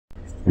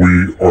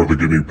We are the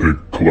Guinea Pig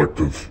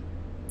Collective.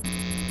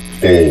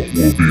 All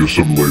will be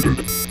assimilated.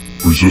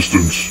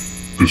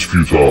 Resistance is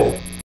futile.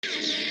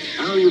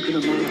 How you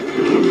can imagine.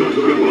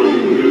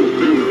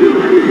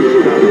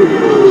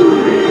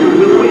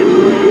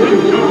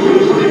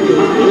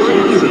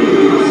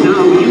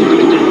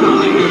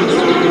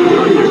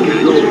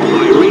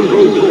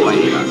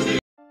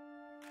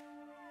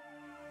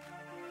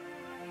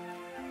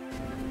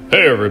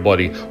 Hey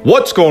everybody,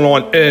 what's going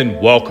on,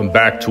 and welcome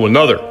back to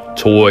another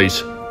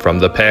Toys from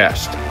the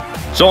Past.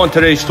 So on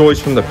today's Toys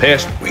from the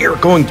Past, we are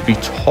going to be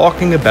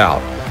talking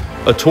about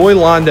a toy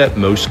line that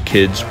most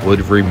kids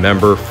would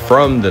remember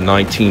from the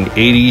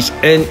 1980s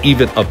and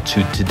even up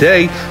to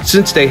today,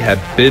 since they have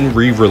been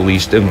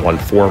re-released in one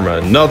form or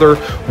another.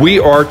 We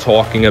are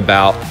talking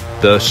about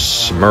the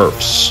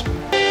SMURFS.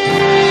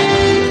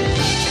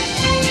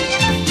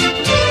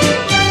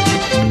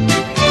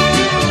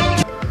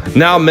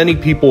 Now, many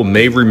people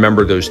may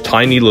remember those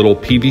tiny little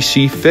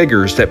PVC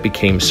figures that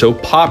became so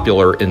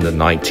popular in the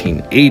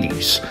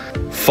 1980s.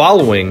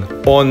 Following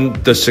on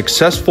the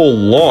successful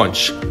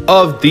launch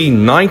of the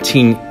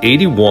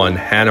 1981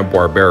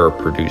 Hanna-Barbera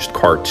produced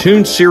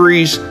cartoon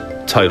series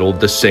titled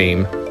the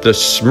same, The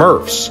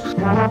SMURFS.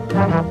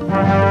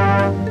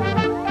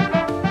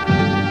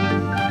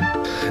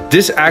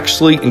 This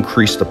actually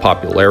increased the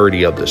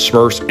popularity of the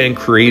Smurfs and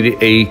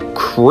created a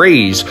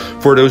craze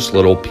for those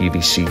little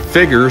PVC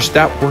figures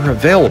that were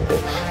available.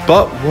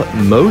 But what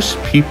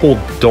most people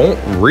don't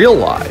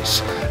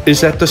realize is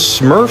that the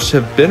Smurfs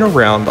have been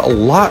around a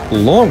lot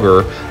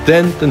longer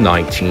than the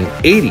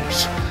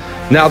 1980s.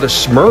 Now, the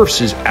Smurfs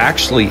is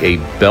actually a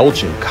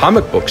Belgian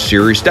comic book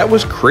series that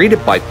was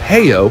created by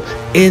Peyo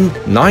in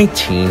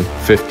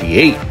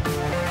 1958.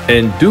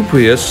 And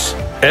Dupuis,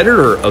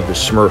 editor of the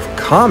Smurf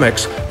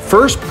comics,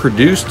 first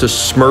produced the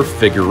Smurf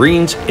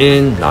figurines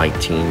in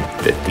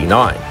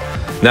 1959.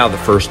 Now, the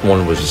first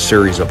one was a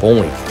series of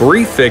only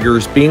 3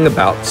 figures, being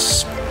about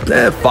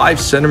 5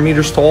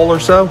 centimeters tall or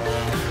so.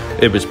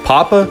 It was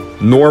Papa,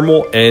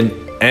 Normal, and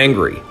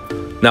Angry.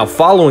 Now,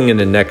 following in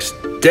the next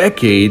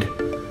decade,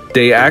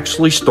 they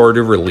actually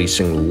started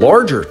releasing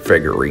larger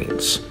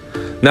figurines.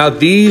 Now,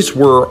 these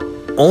were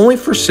only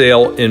for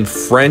sale in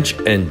French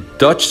and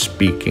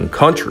Dutch-speaking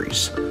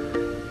countries.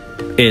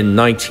 In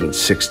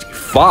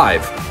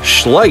 1965,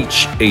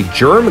 Schleich, a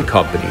German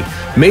company,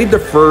 made the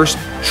first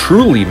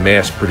truly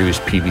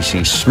mass-produced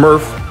PVC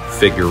Smurf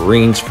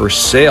figurines for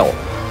sale.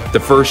 The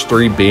first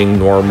 3 being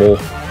Normal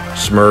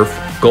Smurf,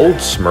 Gold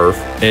Smurf,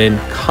 and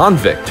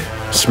Convict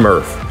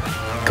Smurf,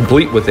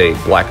 complete with a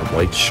black and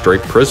white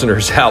striped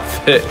prisoner's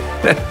outfit.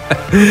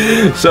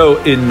 So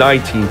in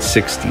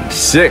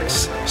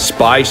 1966,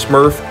 Spy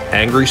Smurf,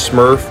 Angry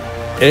Smurf,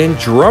 and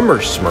Drummer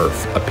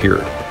Smurf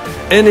appeared.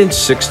 And in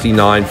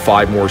 '69,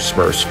 5 more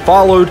Smurfs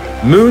followed: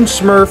 Moon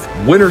Smurf,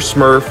 Winter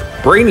Smurf,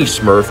 Brainy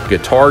Smurf,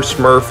 Guitar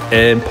Smurf,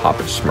 and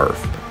Papa Smurf.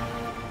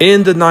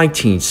 In the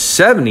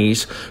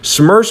 1970s,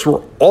 Smurfs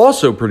were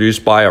also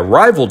produced by a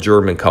rival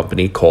German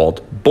company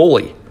called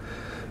Bully.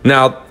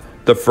 Now,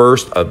 the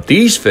first of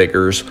these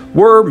figures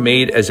were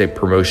made as a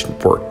promotion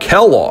for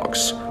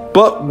Kellogg's,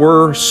 but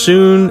were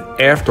soon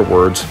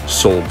afterwards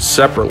sold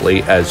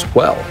separately as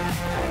well.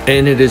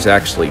 And it is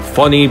actually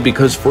funny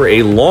because for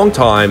a long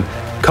time,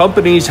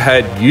 companies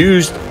had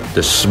used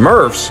the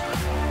Smurfs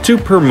to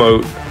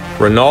promote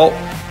Renault,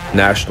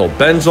 National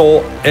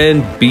Benzol,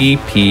 and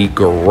BP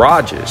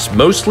garages,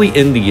 mostly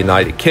in the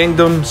United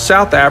Kingdom,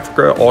 South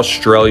Africa,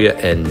 Australia,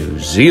 and New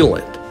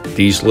Zealand.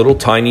 These little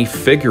tiny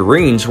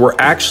figurines were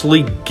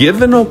actually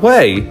given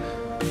away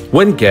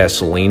when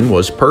gasoline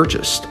was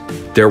purchased.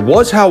 There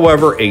was,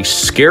 however, a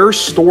scare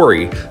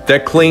story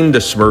that claimed the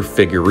Smurf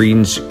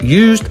figurines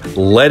used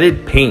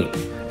leaded paint,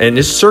 and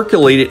is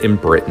circulated in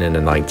Britain in the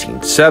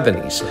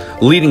 1970s,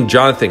 leading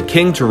Jonathan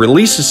King to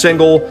release a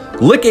single,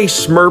 Lick a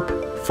Smurf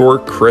for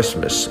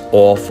Christmas,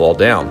 All Fall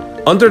Down,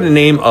 under the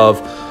name of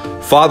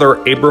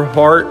Father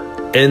Abraham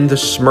and the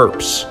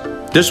Smurfs.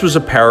 This was a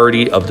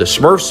parody of the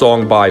Smurf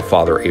song by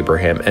Father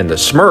Abraham and the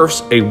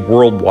Smurfs, a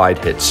worldwide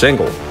hit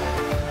single.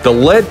 The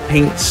lead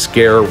paint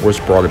scare was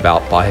brought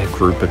about by a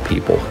group of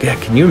people. Yeah,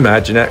 can you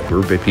imagine that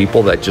group of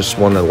people that just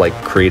want to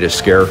create a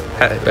scare?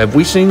 Have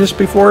we seen this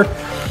before?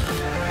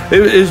 It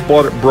is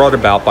brought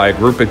about by a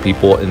group of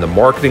people in the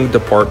marketing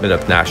department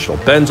of National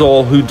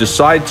Benzol who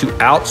decided to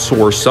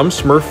outsource some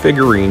Smurf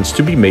figurines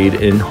to be made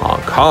in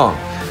Hong Kong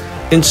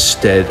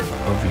instead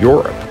of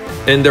Europe.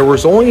 And there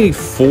was only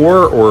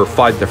 4 or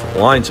 5 different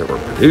lines that were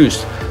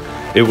produced.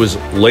 It was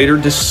later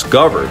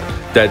discovered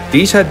that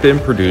these had been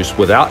produced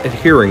without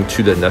adhering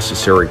to the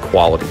necessary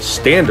quality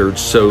standards,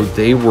 so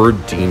they were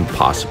deemed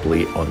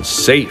possibly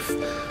unsafe.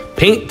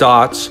 Paint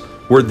dots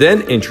were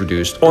then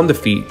introduced on the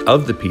feet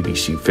of the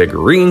PVC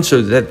figurine so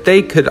that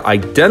they could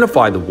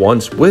identify the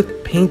ones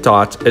with paint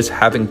dots as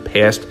having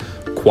passed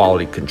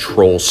quality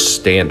control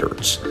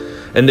standards.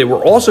 And they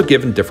were also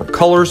given different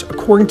colors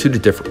according to the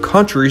different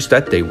countries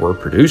that they were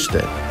produced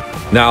in.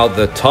 Now,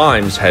 the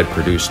Times had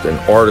produced an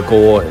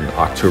article on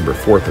October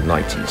 4th of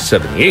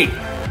 1978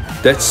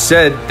 that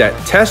said that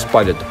tests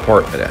by the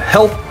Department of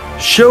Health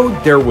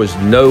showed there was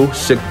no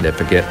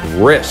significant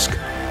risk.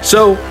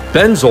 So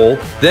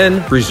Benzold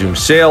then resumed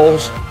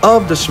sales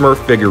of the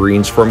Smurf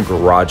figurines from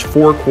garage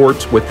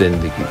forecourts within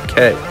the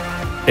UK.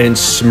 And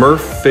Smurf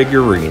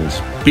figurines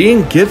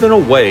being given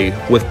away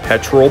with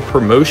petrol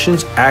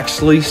promotions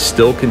actually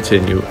still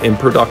continue in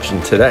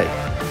production today.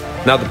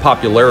 Now, the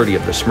popularity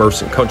of the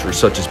Smurfs in countries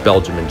such as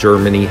Belgium and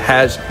Germany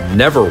has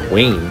never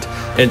waned,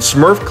 and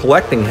Smurf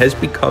collecting has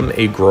become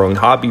a growing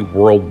hobby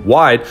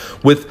worldwide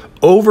with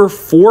over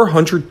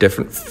 400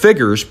 different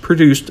figures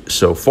produced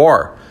so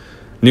far.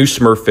 New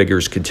Smurf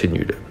figures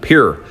continue to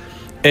appear.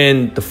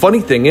 And the funny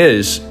thing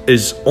is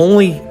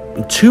only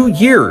 2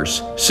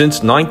 years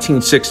since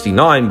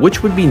 1969,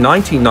 which would be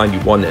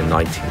 1991 and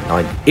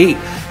 1998,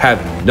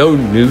 have no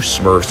new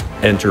Smurfs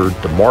entered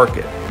the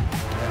market.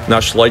 Now,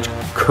 Schleich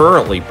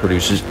currently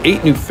produces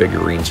 8 new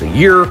figurines a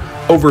year.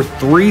 Over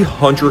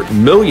 300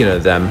 million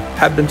of them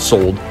have been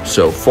sold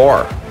so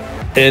far.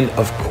 And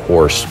of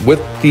course, with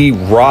the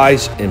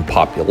rise in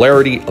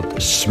popularity of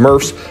the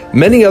Smurfs,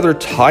 many other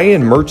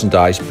tie-in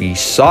merchandise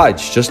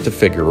besides just the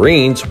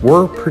figurines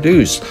were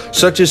produced,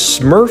 such as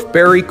Smurf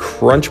Berry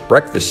Crunch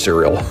breakfast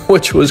cereal,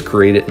 which was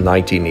created in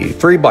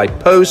 1983 by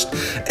Post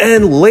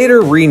and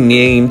later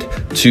renamed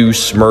to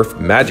Smurf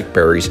Magic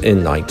Berries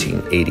in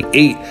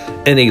 1988.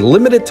 And a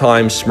limited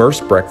time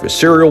Smurfs breakfast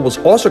cereal was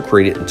also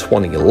created in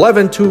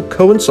 2011 to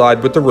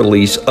coincide with the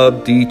release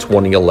of the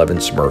 2011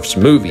 Smurfs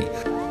movie.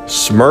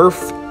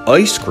 Smurf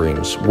ice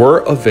creams were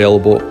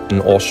available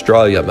in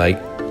Australia,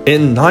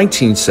 in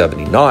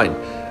 1979,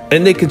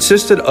 and they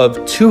consisted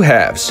of 2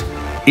 halves,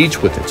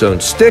 each with its own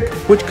stick,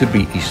 which could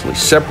be easily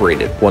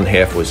separated. One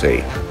half was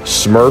a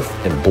Smurf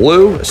in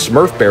blue, a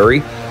Smurf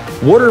berry,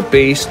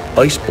 water-based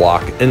ice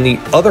block, and the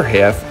other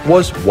half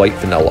was white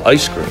vanilla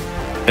ice cream.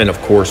 And of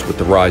course, with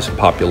the rise in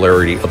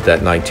popularity of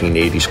that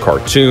 1980s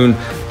cartoon,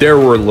 there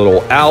were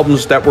little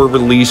albums that were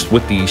released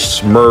with the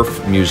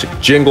Smurf music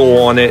jingle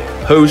on it,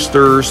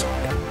 posters,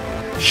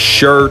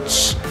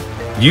 shirts,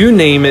 you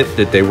name it,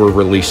 that they were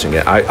releasing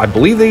it. I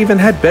believe they even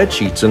had bed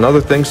sheets and other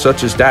things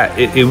such as that.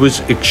 It was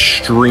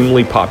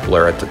extremely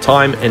popular at the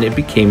time, and it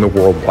became a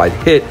worldwide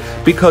hit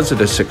because of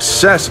the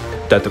success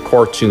that the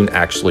cartoon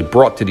actually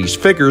brought to these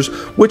figures,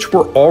 which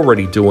were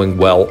already doing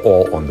well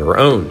all on their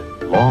own.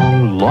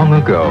 Long, long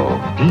ago,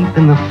 deep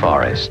in the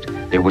forest,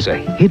 there was a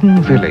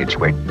hidden village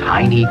where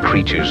tiny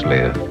creatures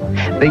lived.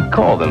 They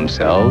call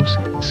themselves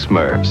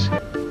Smurfs.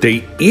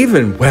 They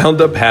even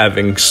wound up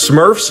having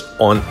Smurfs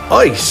on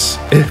ice,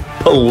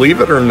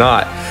 believe it or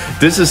not.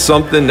 This is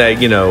something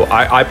that,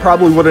 I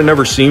probably would have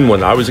never seen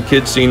when I was a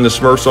kid, seeing the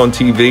Smurfs on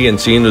TV and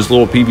seeing those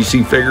little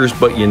PVC figures,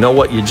 but you know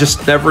what? You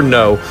just never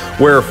know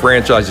where a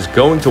franchise is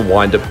going to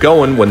wind up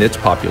going when its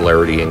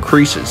popularity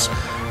increases.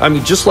 I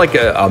mean, just like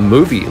a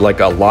movie, like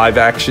a live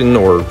action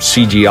or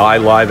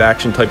CGI live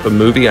action type of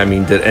movie. I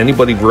mean, did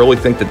anybody really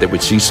think that they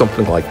would see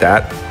something like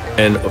that?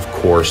 And of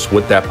course,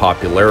 with that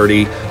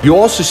popularity, you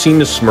also seen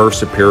the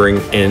Smurfs appearing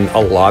in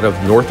a lot of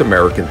North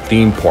American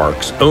theme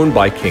parks owned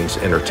by King's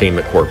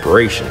Entertainment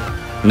Corporation.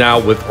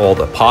 Now, with all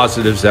the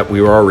positives that we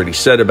already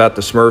said about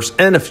the Smurfs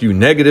and a few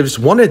negatives,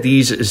 one of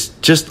these is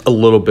just a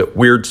little bit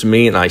weird to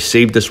me, and I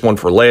saved this one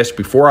for last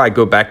before I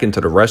go back into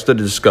the rest of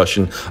the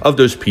discussion of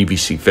those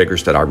PVC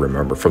figures that I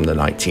remember from the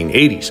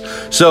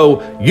 1980s.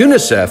 So,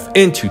 UNICEF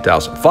in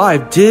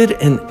 2005 did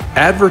an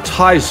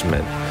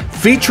advertisement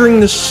featuring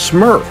the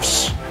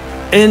Smurfs,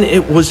 and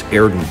it was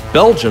aired in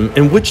Belgium,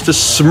 in which the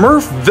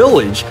Smurf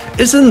village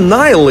is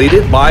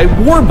annihilated by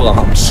war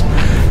bombs.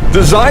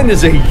 Designed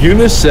as a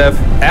UNICEF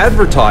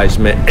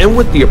advertisement and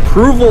with the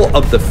approval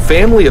of the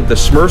family of the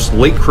Smurfs'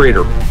 late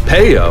creator,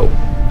 Peyo,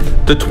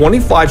 the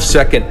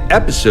 25-second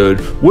episode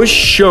was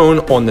shown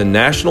on the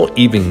national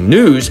evening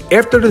news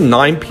after the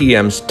 9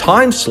 p.m.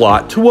 time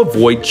slot to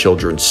avoid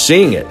children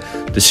seeing it.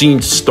 The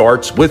scene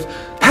starts with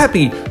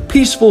happy,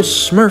 peaceful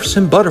Smurfs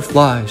and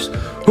butterflies,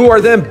 who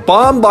are then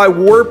bombed by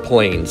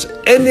warplanes,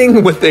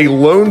 ending with a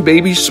lone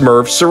baby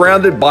Smurf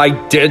surrounded by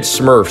dead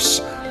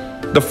Smurfs.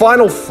 The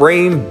final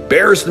frame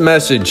bears the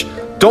message,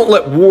 "Don't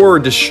let war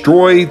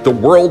destroy the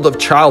world of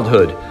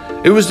childhood."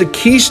 It was the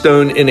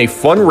keystone in a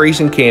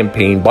fundraising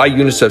campaign by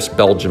UNICEF's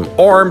Belgium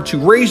arm to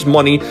raise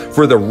money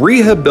for the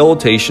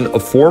rehabilitation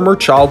of former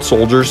child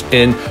soldiers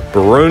in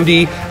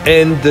Burundi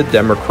and the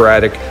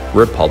Democratic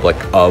Republic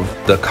of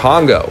the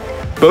Congo,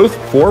 both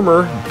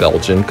former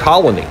Belgian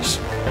colonies.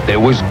 There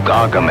was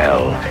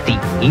Gargamel, the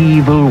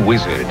evil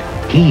wizard.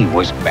 He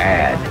was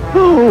bad.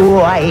 Oh,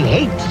 I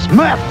hate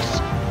Smurfs.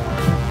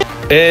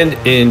 And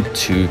in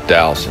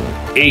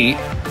 2008,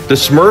 the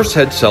Smurfs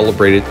had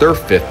celebrated their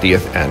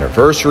 50th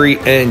anniversary,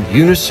 and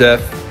UNICEF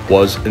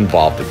was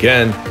involved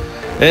again.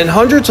 And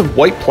hundreds of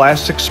white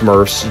plastic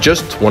Smurfs,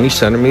 just 20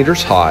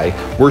 centimeters high,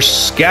 were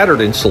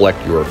scattered in select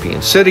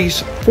European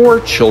cities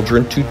for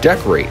children to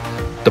decorate.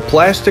 The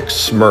plastic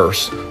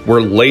Smurfs were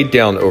laid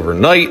down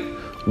overnight,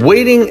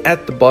 waiting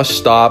at the bus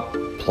stop,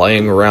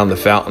 playing around the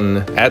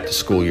fountain at the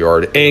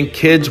schoolyard, and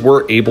kids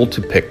were able to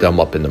pick them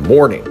up in the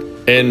morning.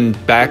 And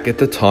back at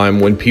the time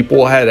when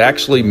people had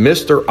actually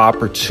missed their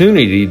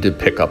opportunity to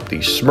pick up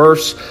these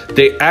Smurfs,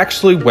 they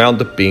actually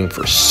wound up being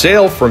for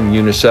sale from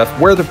UNICEF,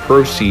 where the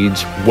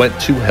proceeds went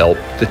to help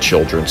the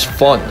Children's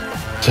Fund.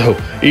 So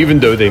even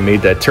though they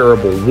made that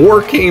terrible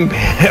war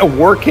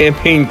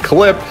campaign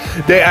clip,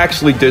 they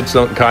actually did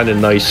something kind of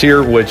nice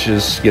here, which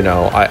is, you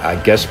know,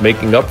 I guess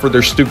making up for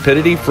their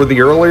stupidity for the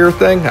earlier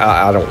thing.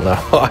 I don't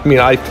know. I mean,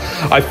 I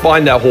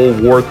find that whole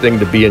war thing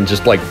to be in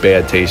just like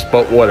bad taste,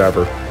 but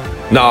whatever.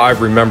 Now, I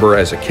remember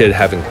as a kid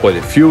having quite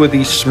a few of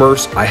these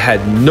Smurfs. I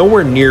had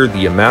nowhere near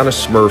the amount of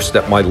Smurfs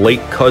that my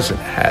late cousin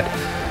had.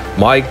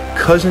 My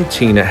cousin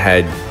Tina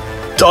had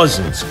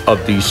dozens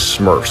of these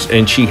Smurfs,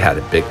 and she had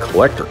a big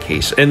collector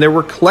case. And there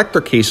were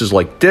collector cases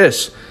like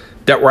this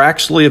that were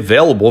actually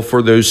available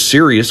for those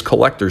serious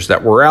collectors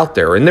that were out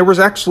there. And there was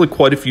actually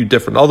quite a few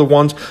different other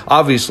ones.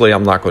 Obviously,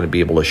 I'm not going to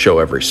be able to show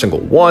every single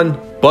one,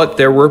 but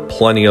there were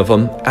plenty of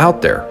them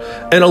out there.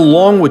 And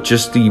along with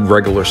just the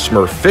regular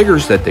Smurf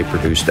figures that they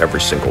produced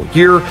every single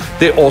year,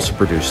 they also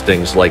produced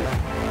things like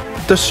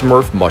the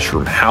Smurf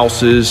mushroom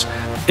houses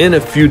in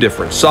a few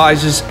different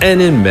sizes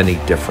and in many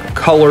different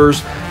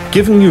colors,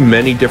 giving you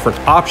many different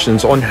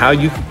options on how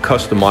you can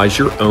customize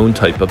your own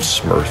type of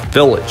Smurf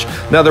village.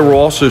 Now, there were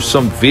also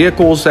some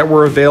vehicles that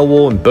were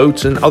available and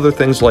boats and other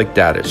things like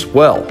that as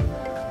well.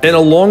 And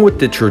along with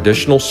the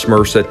traditional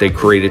Smurfs that they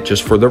created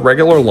just for the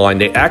regular line,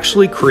 they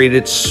actually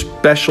created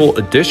special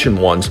edition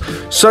ones,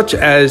 such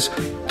as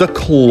the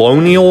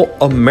Colonial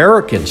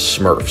American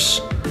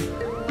Smurfs.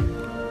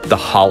 The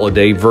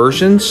holiday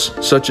versions,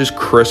 such as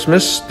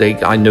Christmas.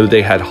 I know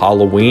they had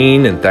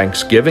Halloween and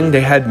Thanksgiving.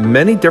 They had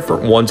many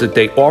different ones that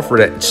they offered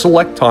at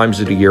select times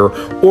of the year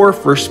or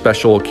for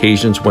special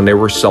occasions when they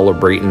were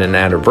celebrating an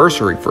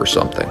anniversary for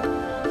something.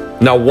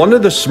 Now, one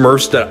of the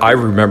Smurfs that I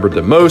remember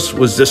the most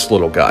was this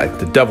little guy,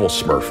 the Devil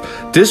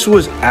Smurf. This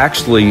was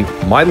actually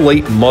my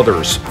late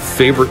mother's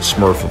favorite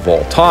Smurf of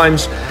all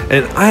times,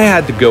 and I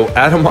had to go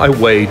out of my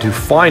way to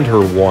find her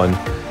one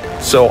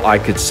so I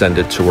could send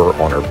it to her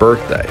on her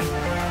birthday.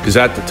 Because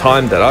at the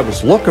time that I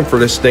was looking for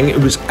this thing, it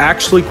was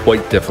actually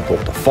quite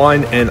difficult to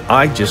find, and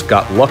I just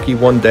got lucky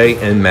one day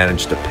and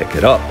managed to pick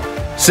it up.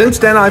 Since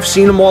then, I've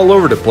seen them all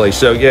over the place,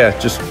 so yeah,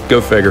 just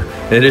go figure.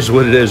 It is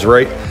what it is,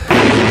 right?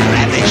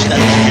 Ravage the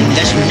land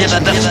as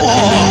never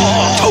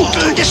before.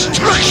 Total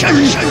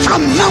destruction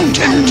from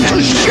mountain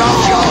to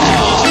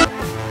shore.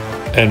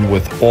 And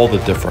with all the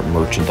different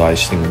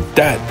merchandising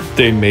that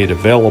they made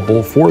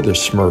available for the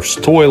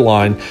Smurfs toy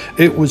line,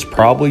 it was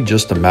probably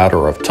just a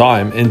matter of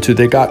time until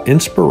they got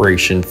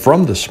inspiration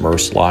from the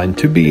Smurfs line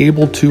to be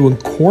able to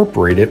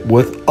incorporate it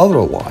with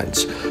other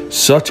lines,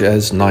 such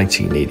as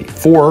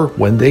 1984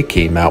 when they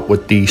came out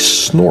with the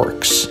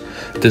SMURFS.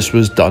 This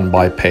was done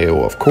by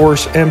Peo, of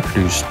course, and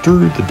produced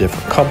through the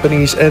different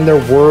companies, and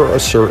there were a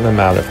certain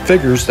amount of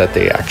figures that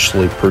they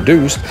actually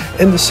produced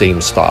in the same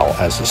style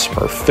as the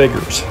Smurf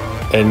figures.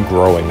 And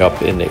growing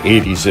up in the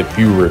 80s, if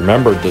you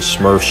remembered the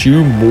Smurfs,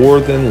 you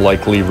more than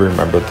likely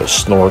remembered the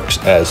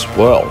SMURFS as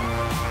well.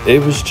 It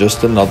was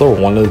just another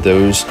one of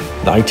those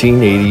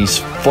 1980s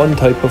fun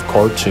type of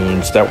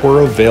cartoons that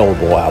were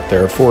available out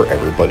there for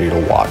everybody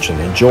to watch and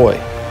enjoy.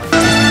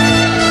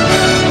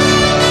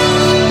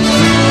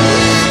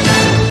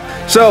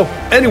 So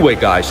anyway,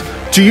 guys,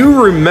 do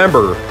you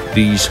remember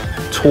these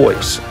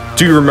toys?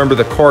 Do you remember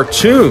the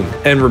cartoon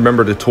and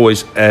remember the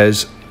toys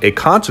as a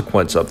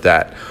consequence of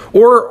that?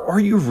 Or are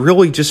you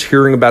really just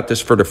hearing about this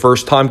for the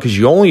first time because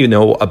you only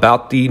know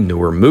about the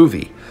newer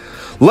movie?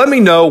 Let me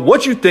know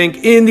what you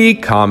think in the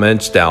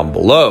comments down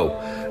below.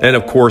 And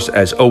of course,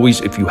 as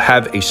always, if you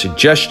have a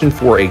suggestion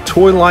for a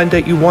toy line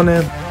that you want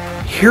to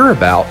hear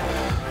about,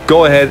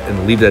 go ahead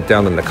and leave that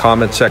down in the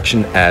comment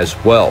section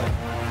as well.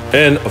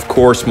 And of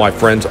course, my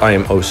friends, I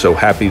am oh so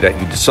happy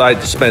that you decided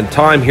to spend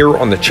time here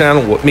on the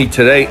channel with me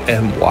today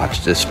and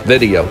watch this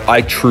video.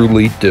 I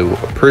truly do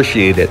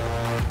appreciate it.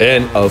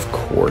 And of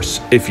course,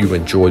 if you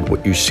enjoyed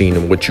what you've seen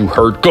and what you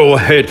heard, go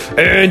ahead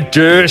and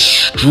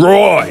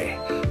destroy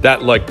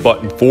that like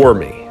button for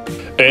me.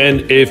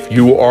 And if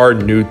you are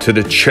new to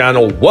the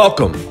channel,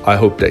 welcome. I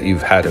hope that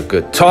you've had a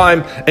good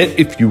time. And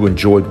if you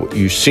enjoyed what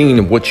you've seen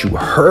and what you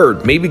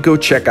heard, maybe go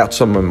check out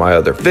some of my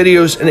other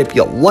videos. And if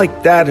you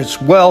like that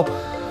as well,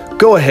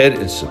 go ahead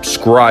and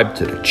subscribe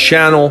to the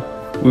channel.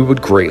 We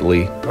would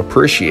greatly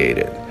appreciate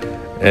it.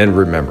 And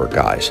remember,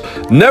 guys,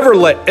 never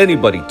let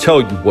anybody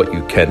tell you what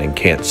you can and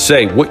can't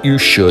say, what you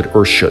should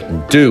or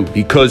shouldn't do,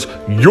 because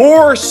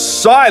your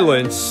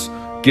silence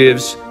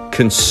gives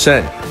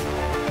consent.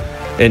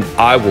 And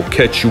I will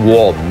catch you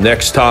all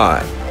next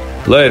time.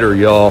 Later,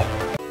 y'all.